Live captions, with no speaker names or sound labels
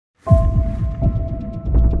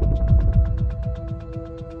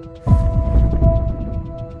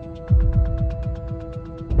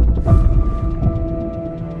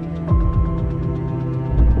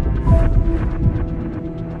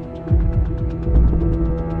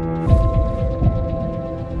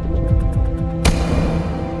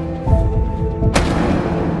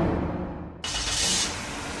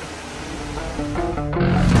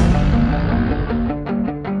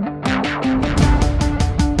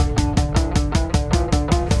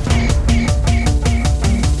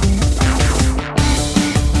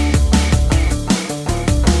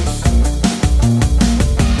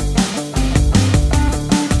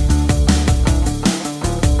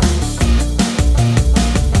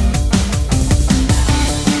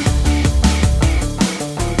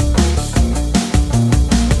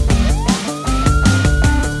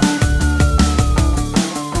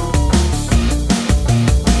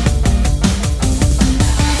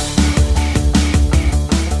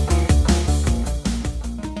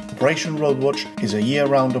Operation Roadwatch is a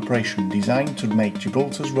year-round operation designed to make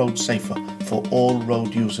Gibraltar's roads safer for all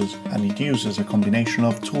road users, and it uses a combination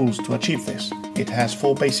of tools to achieve this. It has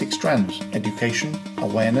 4 basic strands: education,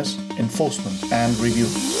 awareness, enforcement and review.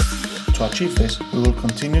 To achieve this, we will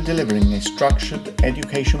continue delivering a structured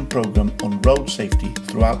education program on road safety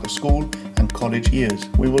throughout the school and college years.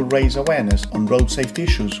 We will raise awareness on road safety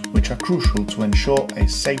issues which are crucial to ensure a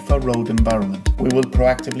safer road environment. We will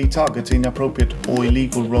proactively target inappropriate or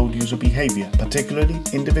illegal road user behavior, particularly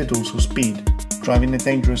individuals who speed, drive in a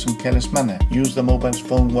dangerous and careless manner, use the mobile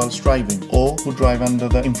phone whilst driving, or who drive under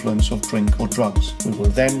the influence of drink or drugs. We will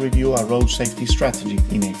then review our road safety strategy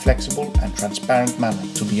in a flexible and transparent manner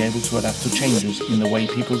to be able to adapt to changes in the way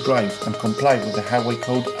people drive and comply with the highway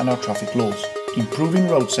code and our traffic laws. Improving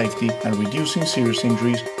road safety and reducing serious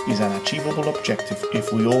injuries is an achievable objective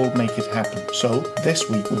if we all make it happen. So, this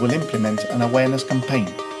week we will implement an awareness campaign.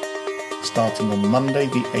 Starting on Monday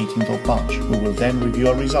the 18th of March, we will then review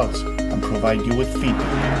our results and provide you with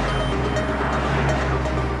feedback.